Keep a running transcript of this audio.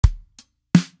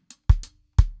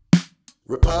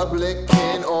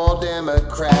Republican or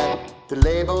Democrat, the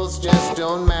labels just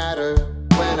don't matter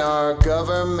when our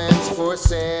government's for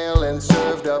sale and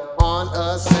served up on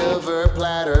a silver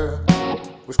platter,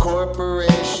 with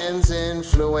corporations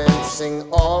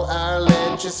influencing all our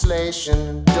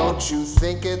legislation. Don't you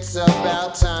think it's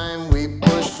about time we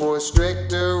push for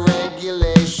stricter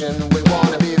regulation? We want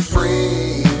to be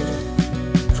freed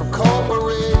from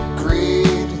corporate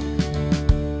greed.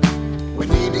 We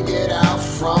need to get out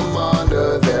from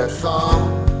under their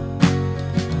thumb.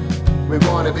 We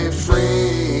want to be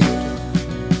freed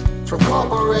from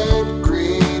corporate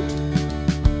greed.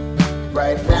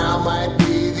 Right now might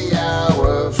be the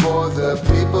hour for the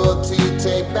people to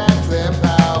take back their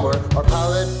power. Our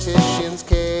politicians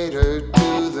cater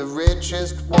to the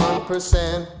richest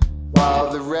 1%, while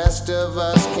the rest of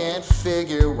us can't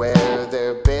figure where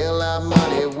their bailout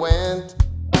money went.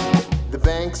 The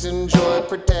banks enjoy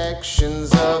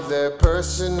protections of their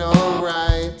personal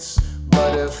rights,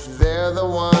 but if they're the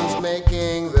ones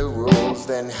making the rules,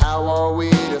 then how are we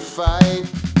to fight?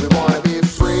 We want to be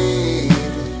freed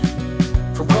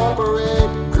from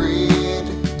corporate greed.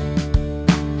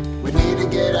 We need to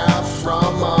get out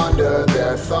from under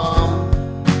their thumb.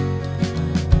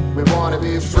 We want to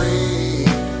be freed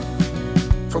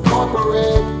from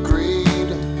corporate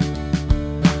greed.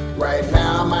 Right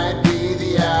now might be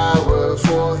the hour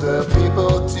for the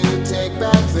people to take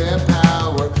back their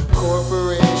power.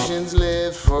 Corporations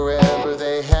live forever,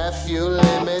 they have few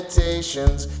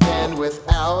limitations, and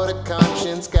without a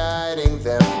conscience guiding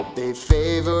them, they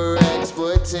favor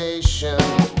exploitation.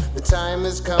 The time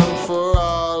has come for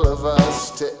all of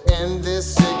us to end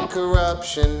this sick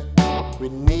corruption. We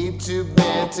need to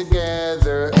band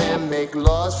together and make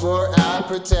laws for our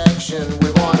protection.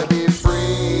 We want to be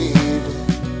freed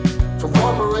from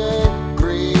corporate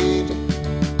greed.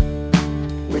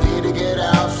 We need to get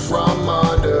out from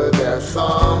under their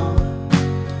thumb.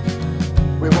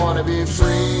 We want to be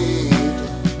freed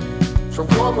from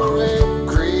corporate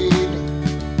greed.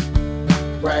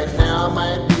 Right now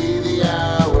might be the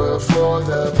hour for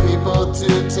the people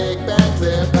to